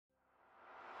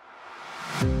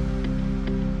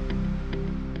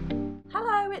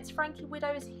Hello, it's Frankie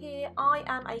Widows here. I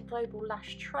am a global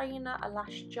lash trainer, a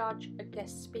lash judge, a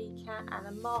guest speaker and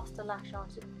a master lash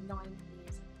artist with 9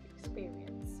 years of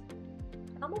experience.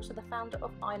 And I'm also the founder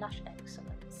of Eyelash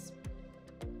Excellence.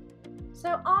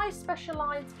 So I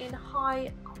specialise in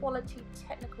high quality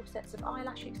technical sets of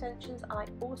eyelash extensions, and I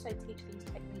also teach these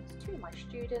techniques to my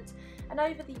students. And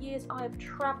over the years I have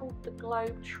travelled the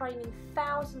globe training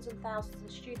thousands and thousands of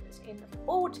students in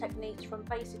all techniques from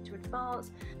basic to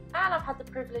advanced, and I've had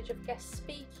the privilege of guest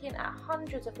speaking at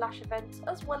hundreds of lash events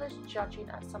as well as judging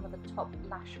at some of the top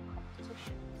lash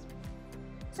competitions.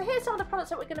 So here's some of the products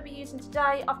that we're going to be using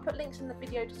today. I've put links in the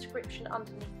video description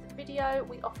underneath the video.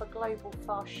 We offer global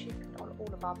fast shipping on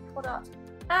all of our products,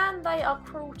 and they are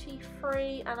cruelty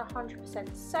free and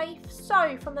 100% safe.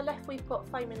 So from the left we've got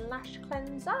foaming lash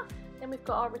cleanser, then we've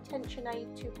got our retention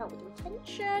aid to help with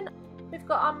retention, we've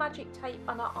got our magic tape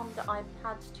and our under eye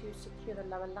pads to secure the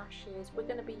lower lashes. We're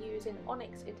going to be using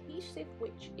Onyx adhesive,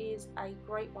 which is a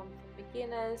great one for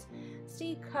beginners,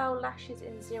 seed curl lashes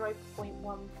in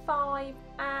 0.15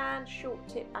 and short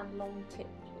tip and long tip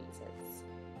tweezers.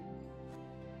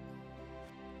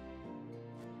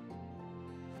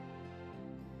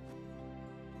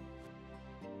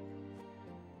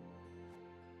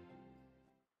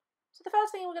 So the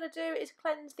first thing we're going to do is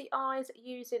cleanse the eyes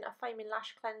using a foaming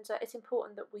lash cleanser. It's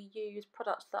important that we use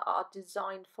products that are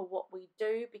designed for what we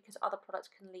do, because other products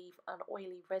can leave an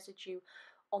oily residue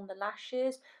on the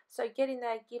lashes. So get in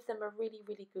there, give them a really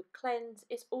good cleanse.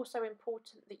 It's also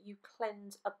important that you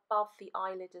cleanse above the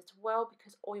eyelid as well,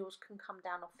 because oils can come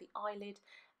down off the eyelid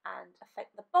and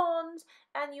affect the bonds.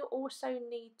 And you also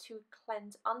need to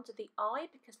cleanse under the eye,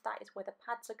 because that is where the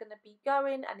pads are going to be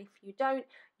going, and if you don't,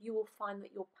 you will find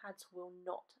that your pads will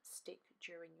not stick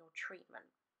during your treatment.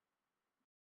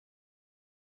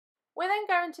 We're then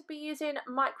going to be using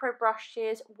micro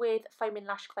brushes with foaming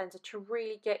lash cleanser to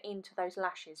really get into those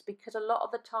lashes, because a lot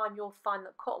of the time you'll find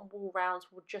that cotton wool rounds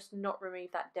will just not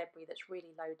remove that debris that's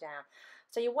really low down.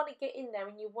 So you want to get in there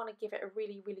and you want to give it a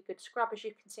really good scrub. As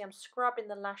you can see, I'm scrubbing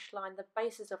the lash line, the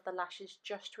bases of the lashes,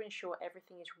 just to ensure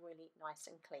everything is really nice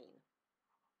and clean.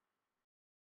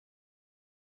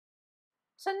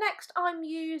 So next I'm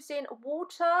using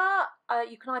water.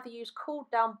 You can either use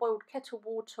cooled down boiled kettle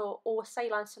water or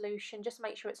saline solution. Just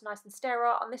make sure it's nice and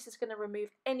sterile, and this is going to remove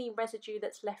any residue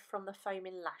that's left from the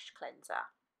foaming lash cleanser.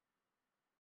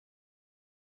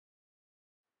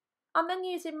 I'm then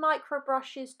using micro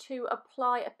brushes to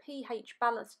apply a pH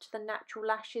balancer to the natural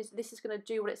lashes. This is going to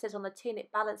do what it says on the tin.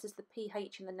 It balances the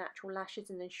pH in the natural lashes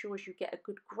and ensures you get a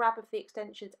good grab of the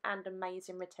extensions and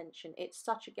amazing retention. It's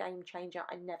such a game changer.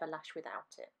 I never lash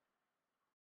without it.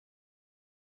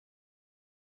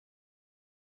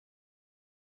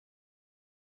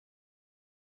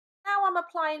 Now I'm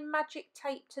applying magic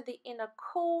tape to the inner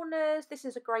corners. This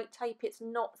is a great tape. It's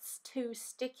not too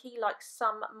sticky like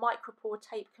some micropore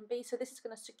tape can be. So this is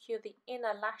going to secure the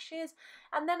inner lashes.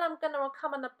 And then I'm going to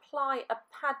come and apply a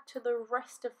pad to the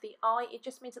rest of the eye. It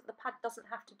just means that the pad doesn't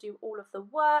have to do all of the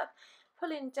work.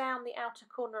 Pulling down the outer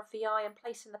corner of the eye and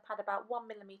placing the pad about 1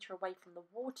 millimeter away from the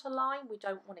waterline. We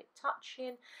don't want it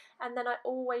touching. And then I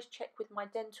always check with my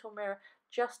dental mirror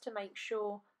just to make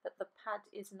sure that the pad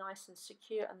is nice and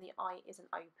secure and the eye isn't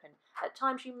open. At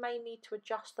times you may need to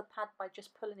adjust the pad by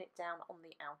just pulling it down on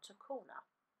the outer corner.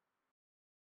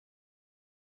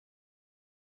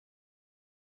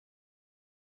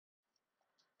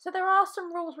 So there are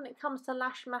some rules when it comes to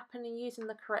lash mapping and using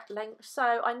the correct length.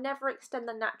 So I never extend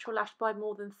the natural lash by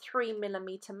more than 3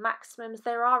 millimeter maximums.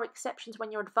 There are exceptions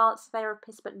when you're advanced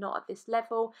therapist, but not at this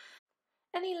level.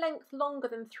 Any length longer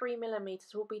than 3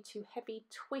 millimeters will be too heavy,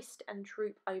 twist and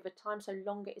droop over time, so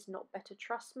longer is not better,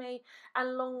 trust me.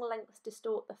 And long lengths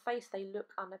distort the face, they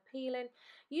look unappealing.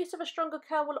 Use of a stronger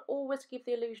curl will always give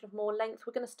the illusion of more length.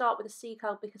 We're going to start with a C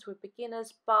curl because we're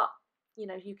beginners, but you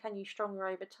know, you can use stronger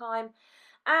over time.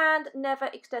 And never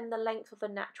extend the length of the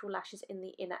natural lashes in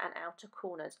the inner and outer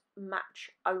corners,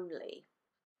 match only.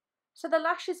 So the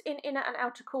lashes in inner and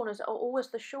outer corners are always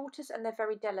the shortest, and they're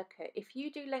very delicate. If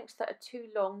you do lengths that are too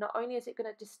long, not only is it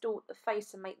going to distort the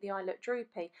face and make the eye look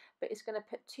droopy, but it's going to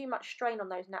put too much strain on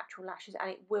those natural lashes and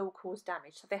it will cause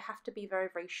damage. So they have to be very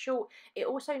short. It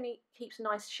also keeps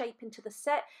nice shape into the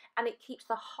set, and it keeps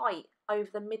the height over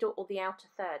the middle or the outer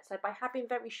third. So by having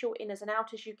very short inners and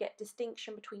outers, you get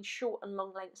distinction between short and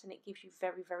long lengths, and it gives you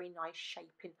very nice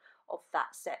shaping of that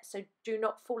set. So do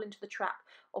not fall into the trap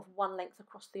of one length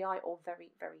across the eye or very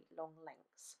long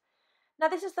lengths. Now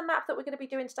this is the map that we're going to be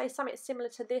doing today, something similar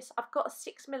to this. I've got a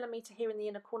 6mm here in the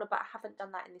inner corner, but I haven't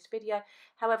done that in this video.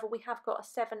 However, we have got a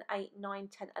 7, 8, 9,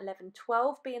 10, 11,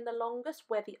 12 being the longest,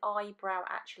 where the eyebrow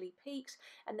actually peaks,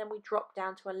 and then we drop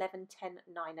down to 11, 10,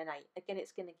 9 and 8. Again,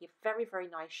 it's going to give very, very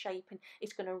nice shape, and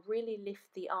it's going to really lift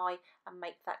the eye and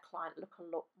make that client look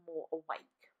a lot more awake.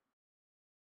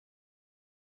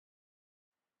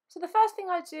 So the first thing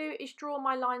I do is draw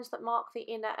my lines that mark the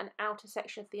inner and outer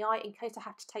section of the eye in case I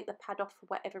have to take the pad off for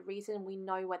whatever reason. We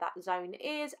know where that zone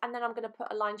is, and then I'm going to put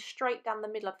a line straight down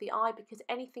the middle of the eye, because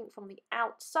anything from the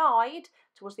outside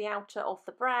towards the outer of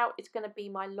the brow is going to be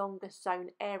my longest zone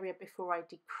area before I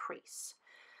decrease.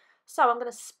 So I'm going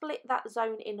to split that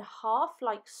zone in half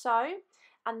like so,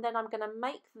 and then I'm going to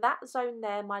make that zone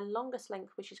there my longest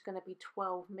length, which is going to be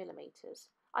 12mm.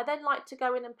 I then like to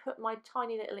go in and put my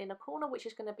tiny little inner corner, which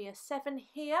is going to be a 7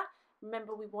 here.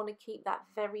 Remember, we want to keep that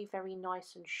very, very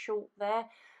nice and short there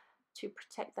to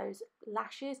protect those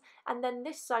lashes. And then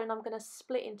this zone I'm going to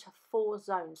split into 4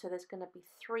 zones, so there's going to be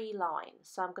 3 lines.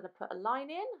 So I'm going to put a line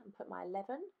in and put my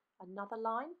 11, another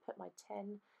line, put my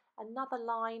 10, another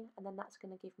line, and then that's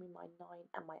going to give me my 9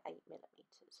 and my 8mm.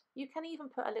 You can even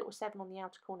put a little 7 on the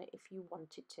outer corner if you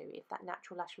wanted to, if that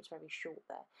natural lash was very short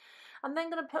there. I'm then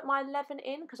going to put my 11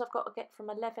 in, because I've got to get from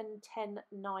 11, 10,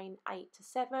 9, 8 to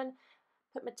 7.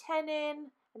 Put my 10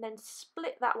 in, and then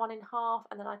split that one in half,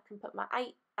 and then I can put my 8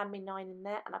 and my 9 in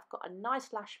there, and I've got a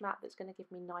nice lash mat that's going to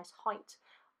give me nice height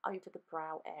over the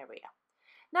brow area.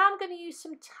 Now I'm going to use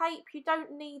some tape. You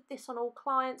don't need this on all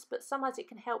clients, but sometimes it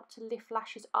can help to lift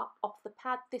lashes up off the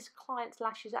pad. This client's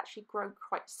lashes actually grow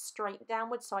quite straight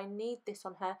downwards, so I need this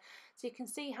on her. So you can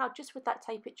see how just with that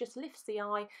tape it just lifts the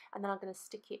eye, and then I'm going to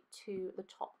stick it to the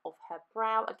top of her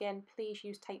brow. Again, please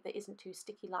use tape that isn't too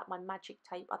sticky like my magic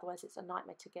tape, otherwise it's a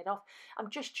nightmare to get off. I'm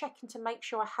just checking to make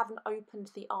sure I haven't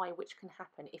opened the eye, which can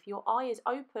happen. If your eye is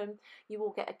open, you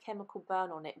will get a chemical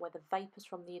burn on it where the vapours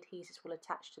from the adhesives will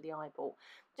attach to the eyeball.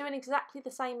 Doing exactly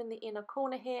the same in the inner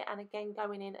corner here, and again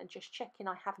going in and just checking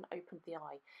I haven't opened the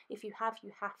eye. If you have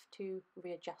to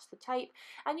readjust the tape,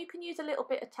 and you can use a little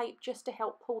bit of tape just to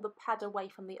help pull the pad away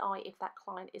from the eye if that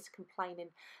client is complaining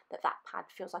that that pad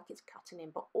feels like it's cutting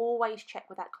in, but always check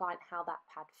with that client how that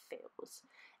pad feels.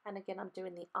 And again, I'm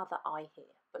doing the other eye here,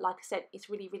 but like I said, it's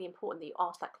really, really important that you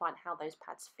ask that client how those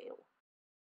pads feel.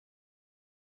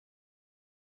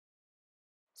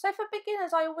 So for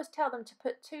beginners, I always tell them to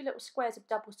put 2 little squares of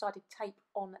double-sided tape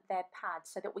on their pad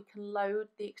so that we can load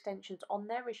the extensions on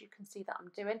there, as you can see that I'm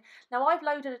doing. Now I've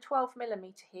loaded a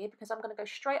 12mm here because I'm going to go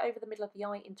straight over the middle of the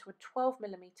eye into a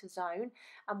 12mm zone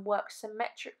and work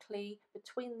symmetrically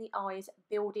between the eyes,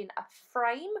 building a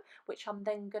frame which I'm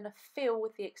then going to fill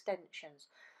with the extensions.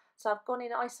 So I've gone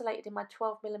in, isolated in my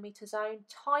 12mm zone,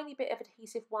 tiny bit of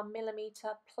adhesive 1mm,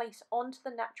 place onto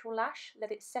the natural lash,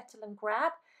 let it settle and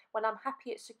grab. When I'm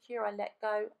happy it's secure, I let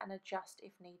go and adjust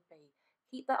if need be.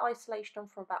 Keep that isolation on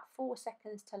for about 4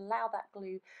 seconds to allow that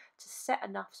glue to set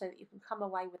enough so that you can come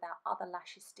away without other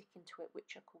lashes sticking to it,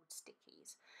 which are called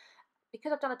stickies.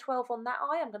 Because I've done a 12 on that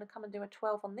eye, I'm going to come and do a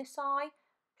 12 on this eye,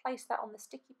 place that on the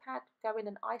sticky pad, go in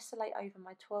and isolate over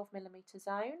my 12mm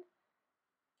zone,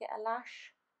 get a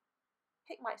lash,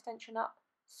 pick my extension up,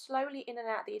 slowly in and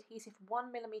out the adhesive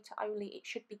 1mm only. It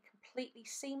should be completely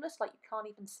seamless, like you can't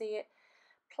even see it.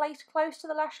 Place close to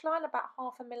the lash line, about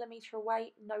 0.5 millimetre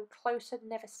away, no closer,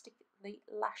 never stick the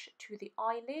lash to the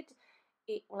eyelid.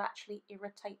 It will actually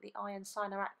irritate the eye, and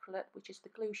cyanoacrylate, which is the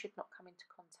glue, should not come into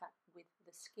contact with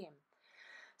the skin.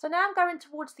 So now I'm going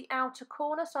towards the outer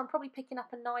corner, so I'm probably picking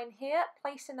up a 9 here,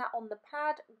 placing that on the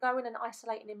pad, going and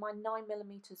isolating in my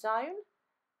 9mm zone.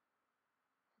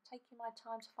 Taking my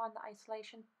time to find the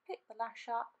isolation, pick the lash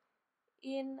up,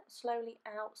 in, slowly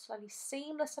out, slowly,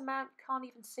 seamless amount, you can't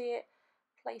even see it.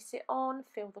 Place it on,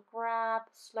 feel the grab,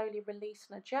 slowly release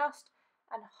and adjust,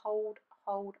 and hold,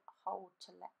 hold, hold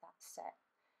to let that set.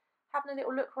 Having a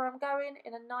little look where I'm going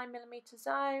in a 9mm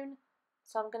zone.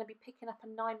 So I'm going to be picking up a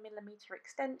 9mm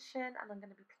extension, and I'm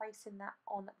going to be placing that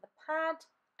on the pad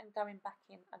and going back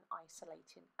in and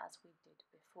isolating as we did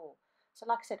before. So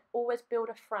like I said, always build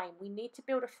a frame. We need to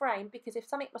build a frame because if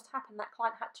something must happen, that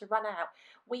client had to run out.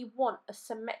 We want a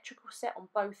symmetrical set on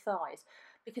both eyes,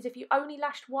 because if you only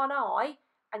lashed one eye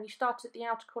and you started at the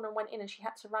outer corner and went in and she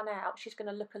had to run out, she's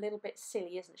going to look a little bit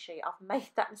silly, isn't she? I've made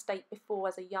that mistake before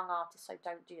as a young artist, so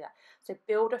don't do that. So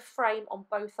build a frame on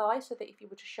both eyes so that if you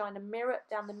were to shine a mirror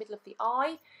down the middle of the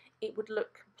eye, it would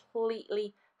look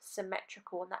completely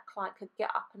symmetrical and that client could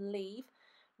get up and leave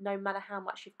no matter how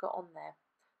much you've got on there.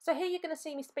 So here you're going to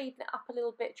see me speeding it up a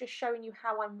little bit, just showing you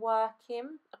how I'm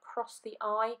working across the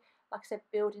eye. Like I said,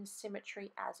 building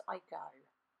symmetry as I go.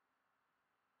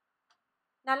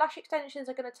 Now, lash extensions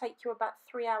are going to take you about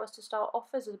 3 hours to start off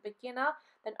as a beginner.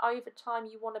 Then over time,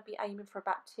 you want to be aiming for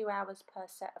about 2 hours per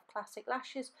set of classic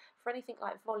lashes. For anything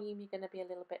like volume, you're going to be a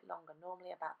little bit longer,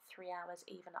 normally about 3 hours,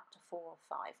 even up to 4 or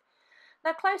 5.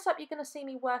 Now, close up, you're going to see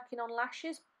me working on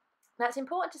lashes. Now, it's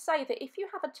important to say that if you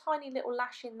have a tiny little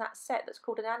lash in that set that's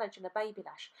called an Eyelash and a baby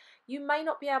lash, you may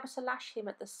not be able to lash him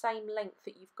at the same length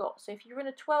that you've got. So if you're in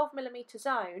a 12mm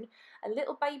zone, a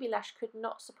little baby lash could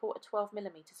not support a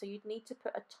 12mm. So you'd need to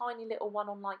put a tiny little one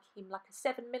on like him, like a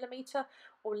 7mm,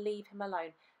 or leave him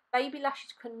alone. Baby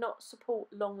lashes cannot support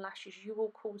long lashes. You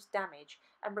will cause damage.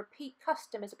 And repeat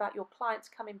custom is about your clients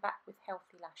coming back with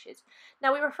healthy lashes.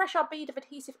 Now, we refresh our bead of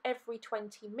adhesive every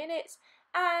 20 minutes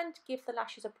and give the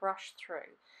lashes a brush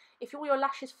through. If all your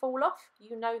lashes fall off,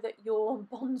 you know that your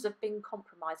bonds have been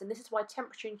compromised, and this is why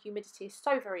temperature and humidity is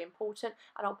so very important.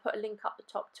 And I'll put a link up the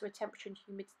top to a temperature and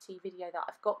humidity video that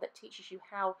I've got that teaches you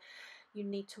how you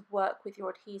need to work with your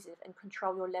adhesive and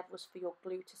control your levels for your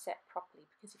glue to set properly,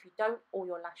 because if you don't, all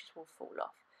your lashes will fall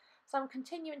off. So I'm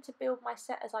continuing to build my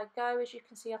set as I go. As you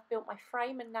can see, I've built my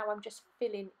frame and now I'm just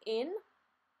filling in.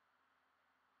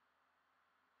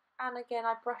 And again,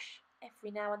 I brush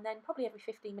every now and then, probably every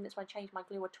 15 minutes when I change my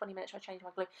glue, or 20 minutes when I change my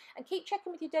glue. And keep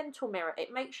checking with your dental mirror.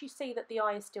 It makes you see that the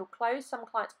eye is still closed. Some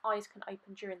clients' eyes can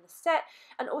open during the set.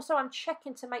 And also I'm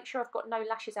checking to make sure I've got no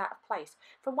lashes out of place.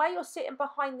 From where you're sitting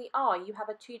behind the eye, you have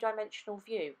a two-dimensional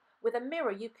view. With a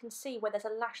mirror, you can see where there's a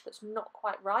lash that's not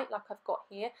quite right, like I've got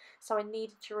here, so I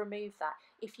needed to remove that.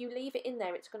 If you leave it in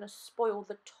there, it's going to spoil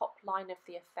the top line of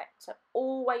the effect. So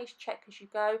always check as you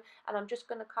go, and I'm just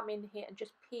going to come in here and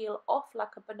just peel off,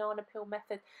 like a banana peel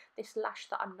method, this lash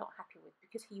that I'm not happy with,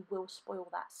 because he will spoil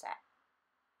that set.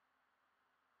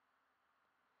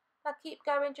 Now keep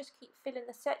going, just keep filling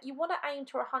the set. You want to aim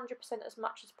to 100% as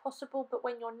much as possible, but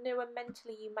when you're new and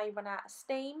mentally, you may run out of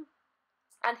steam.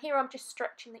 And here I'm just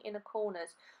stretching the inner corners.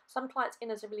 Some clients'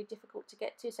 inners are really difficult to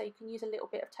get to, so you can use a little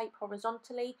bit of tape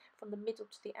horizontally from the middle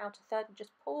to the outer third and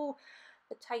just pull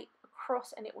the tape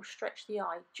across and it will stretch the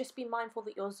eye. Just be mindful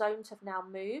that your zones have now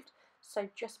moved, so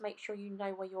just make sure you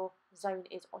know where your zone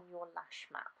is on your lash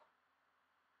map.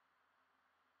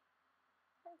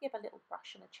 And give a little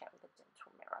brush and a check with a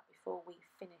dental mirror before we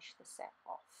finish the set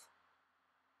off.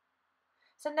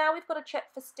 So now we've got to check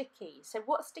for stickies. So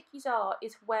what stickies are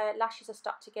is where lashes are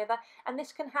stuck together, and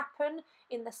this can happen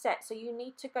in the set. So you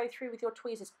need to go through with your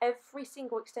tweezers every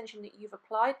single extension that you've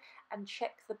applied and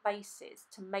check the bases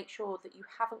to make sure that you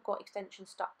haven't got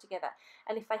extensions stuck together.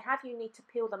 And if they have, you need to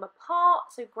peel them apart.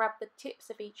 So grab the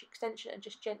tips of each extension and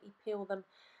just gently peel them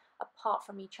apart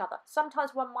from each other.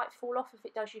 Sometimes one might fall off. If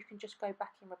it does, you can just go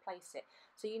back and replace it.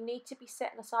 So you need to be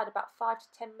setting aside about 5 to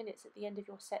 10 minutes at the end of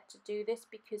your set to do this,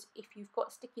 because if you've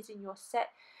got stickies in your set,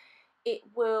 it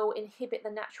will inhibit the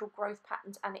natural growth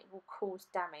patterns and it will cause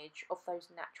damage of those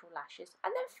natural lashes. And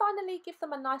then finally give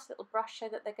them a nice little brush so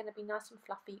that they're going to be nice and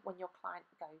fluffy when your client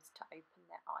goes to open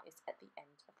their eyes at the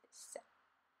end of this set.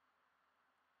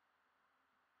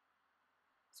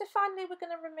 So finally we're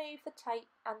going to remove the tape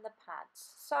and the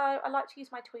pads. So I like to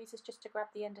use my tweezers just to grab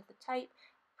the end of the tape.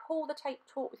 Pull the tape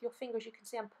taut with your fingers. You can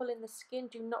see I'm pulling the skin.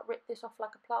 Do not rip this off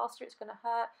like a plaster, it's going to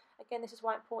hurt. Again, this is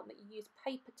why it's important that you use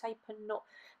paper tape and not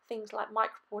things like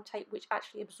micropore tape, which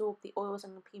actually absorb the oils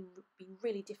and can be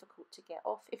really difficult to get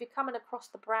off. If you're coming across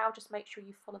the brow, just make sure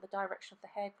you follow the direction of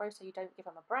the hair growth so you don't give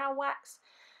them a brow wax.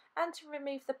 And to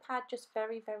remove the pad just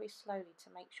very, very slowly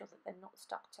to make sure that they're not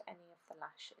stuck to any of the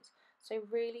lashes. So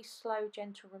really slow,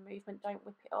 gentle removement, don't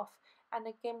whip it off. And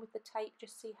again with the tape,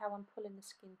 just see how I'm pulling the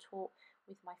skin taut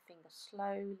with my finger,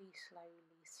 slowly,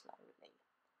 slowly, slowly.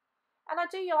 And I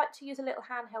do like to use a little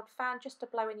handheld fan just to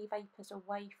blow any vapours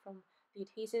away from the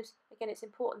adhesives. Again, it's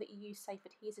important that you use safe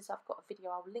adhesives. I've got a video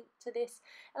I'll link to this.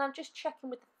 And I'm just checking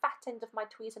with the fat end of my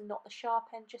tweezer, not the sharp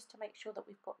end, just to make sure that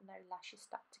we've got no lashes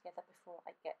stuck together before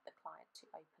I get the client to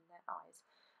open their eyes.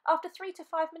 After 3 to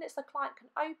 5 minutes, the client can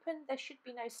open. There should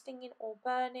be no stinging or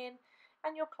burning,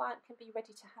 and your client can be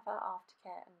ready to have her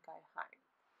aftercare and go home.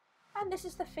 And this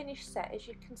is the finished set. As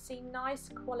you can see, nice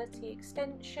quality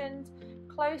extensions,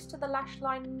 close to the lash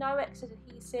line, no excess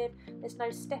adhesive, there's no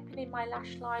stepping in my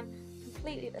lash line,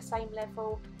 completely at the same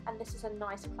level, and this is a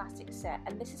nice classic set.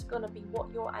 And this is going to be what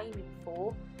you're aiming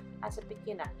for as a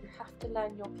beginner. You have to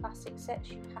learn your classic sets,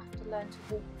 you have to learn to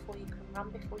walk before you can run,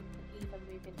 before you can even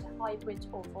move into hybrids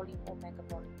or volume or mega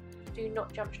volume. Do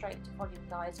not jump straight into volume,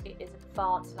 guys. It is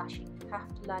advanced lashing. You have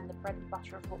to learn the bread and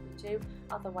butter of what we do,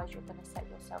 otherwise you're going to set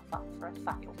yourself up for a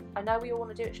fail. I know we all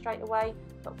want to do it straight away,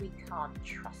 but we can't.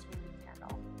 Trust me, we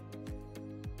cannot.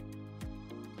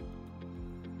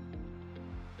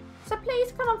 So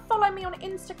please come and follow me on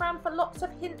Instagram for lots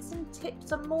of hints and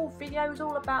tips and more videos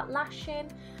all about lashing.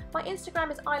 My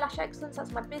Instagram is Eyelash Excellence,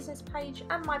 that's my business page,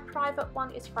 and my private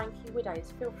one is Frankie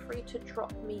Widows. Feel free to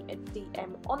drop me a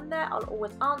DM on there, I'll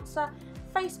always answer.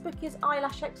 Facebook is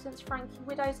Eyelash Excellence Frankie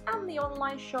Widows, and the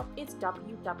online shop is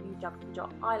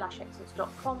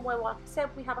www.eyelashexcellence.com, where, like I said,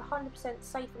 we have 100%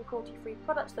 safe and cruelty-free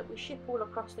products that we ship all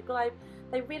across the globe.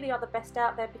 They really are the best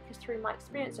out there because through my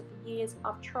experience of the years,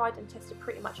 I've tried and tested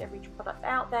pretty much every product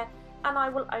out there, and I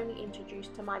will only introduce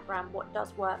to my brand what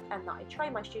does work and that I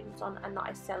train my students on and that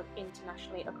I sell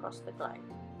internationally across the globe.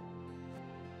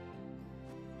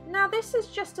 Now this is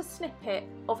just a snippet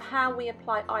of how we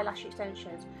apply eyelash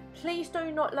extensions. Please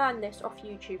do not learn this off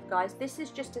YouTube, guys. This is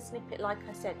just a snippet, like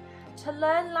I said. To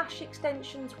learn lash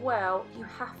extensions well, you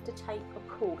have to take a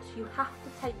course. You have to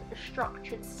take a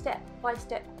structured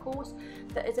step-by-step course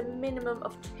that is a minimum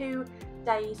of 2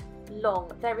 days long.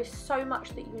 There is so much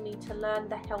that you need to learn: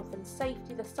 the health and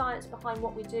safety, the science behind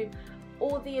what we do,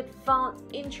 all the advanced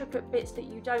intricate bits that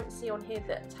you don't see on here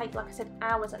that take, like I said,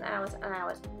 hours and hours and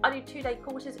hours. I do 2-day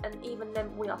courses, and even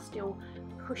then we are still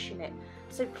pushing it.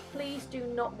 So please do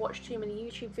not watch too many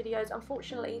YouTube videos.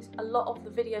 Unfortunately, a lot of the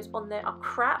videos on there are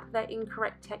crap. They're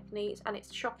incorrect techniques, and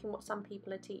it's shocking what some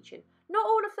people are teaching. Not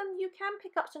all of them. You can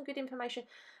pick up some good information,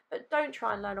 but don't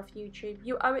try and learn off YouTube.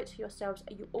 You owe it to yourselves,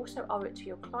 and you also owe it to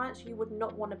your clients. You would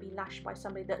not want to be lashed by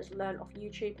somebody that has learned off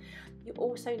YouTube. You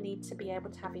also need to be able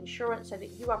to have insurance so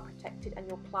that you are protected and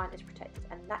your client is protected,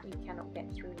 and that you cannot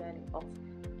get through learning off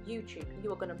YouTube.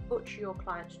 You are going to butcher your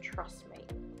clients, trust me.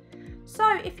 So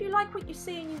if you like what you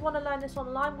see and you want to learn this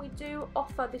online, we do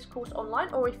offer this course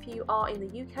online, or if you are in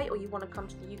the UK or you want to come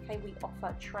to the UK, we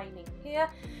offer training here.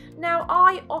 Now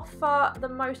I offer the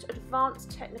most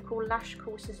advanced technical lash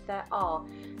courses there are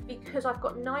because I've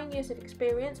got 9 years of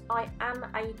experience. I am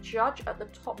a judge at the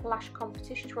top lash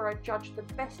competitions where I judge the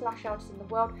best lash artists in the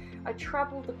world. I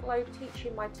travel the globe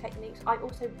teaching my techniques. I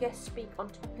also guest speak on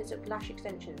topics of lash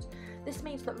extensions. This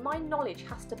means that my knowledge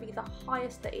has to be the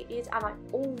highest that it is, and I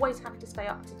always have to stay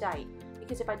up to date,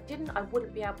 because if I didn't, I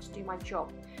wouldn't be able to do my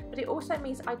job. But it also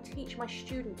means I teach my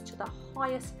students to the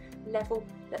highest level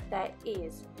that there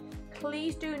is.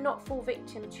 Please do not fall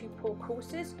victim to poor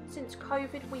courses. Since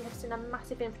COVID, we have seen a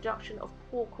massive introduction of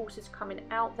poor courses coming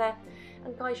out there,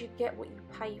 and guys, you get what you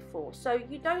pay for. So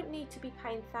you don't need to be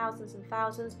paying thousands and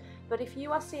thousands, but if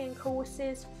you are seeing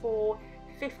courses for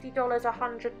 $50,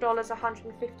 $100,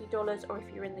 $150, or if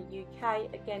you're in the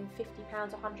UK, again, £50,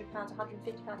 £100,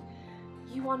 £150,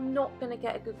 you are not going to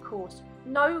get a good course.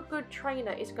 No good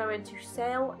trainer is going to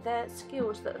sell their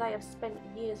skills that they have spent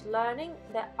years learning,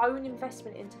 their own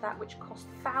investment into that, which costs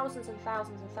thousands and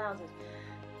thousands and thousands.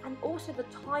 And also the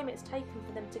time it's taken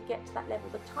for them to get to that level,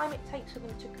 the time it takes for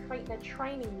them to create their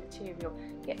training material,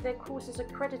 get their courses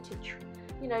accredited,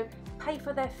 you know, pay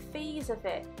for their fees of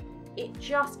it. It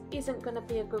just isn't going to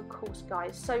be a good course,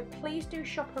 guys. So please do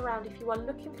shop around. If you are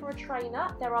looking for a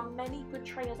trainer, there are many good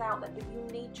trainers out there, but you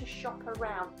need to shop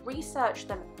around. Research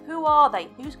them. Who are they?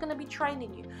 Who's going to be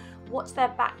training you? What's their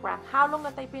background? How long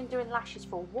have they been doing lashes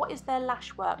for? What is their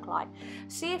lash work like?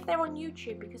 See if they're on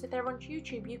YouTube, because if they're on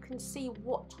YouTube, you can see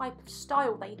what type of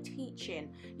style they teach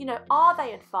in. You know, are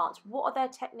they advanced? What are their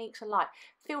techniques like?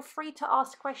 Feel free to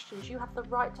ask questions. You have the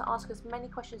right to ask as many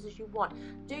questions as you want.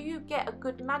 Do you get a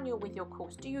good manual with your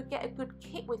course? Do you get a good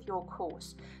kit with your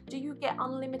course? Do you get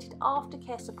unlimited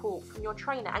aftercare support from your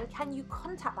trainer? And can you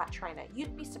contact that trainer?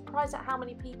 You'd be surprised at how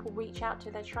many people reach out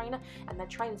to their trainer and their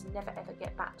trainers never ever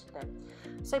get back to them.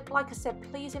 So like I said,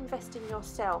 please invest in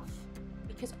yourself,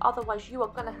 because otherwise you are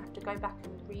going to have to go back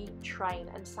and retrain.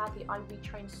 And sadly, I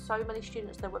retrained so many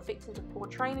students that were victims of poor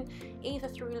training, either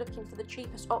through looking for the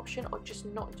cheapest option or just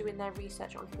not doing their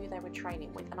research on who they were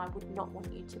training with, and I would not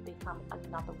want you to become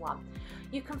another one.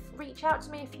 You can reach out to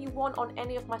me if you want on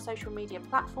any of my social media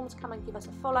platforms. Come and give us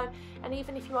a follow, and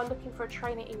even if you are looking for a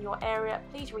trainer in your area,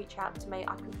 please reach out to me.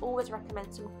 I can always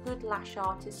recommend some good lash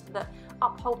artists that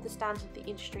uphold the standards of the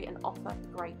industry and offer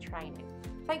great training.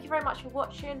 Thank you very much for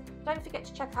watching. Don't forget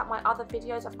to check out my other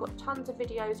videos. I've got tons of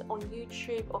videos on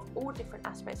YouTube of all different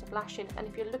aspects of lashing, and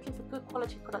if you're looking for good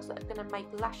quality products that are going to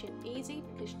make lashing easy,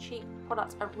 because cheap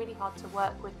products are really hard to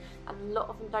work with and a lot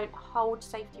of them don't hold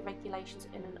safety regulations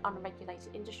in an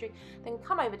unregulated industry, then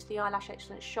come over to the Eyelash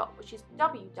Excellence shop, which is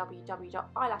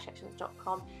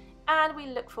www.eyelashexcellence.com, and we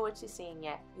look forward to seeing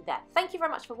you there. Thank you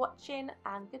very much for watching,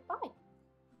 and goodbye.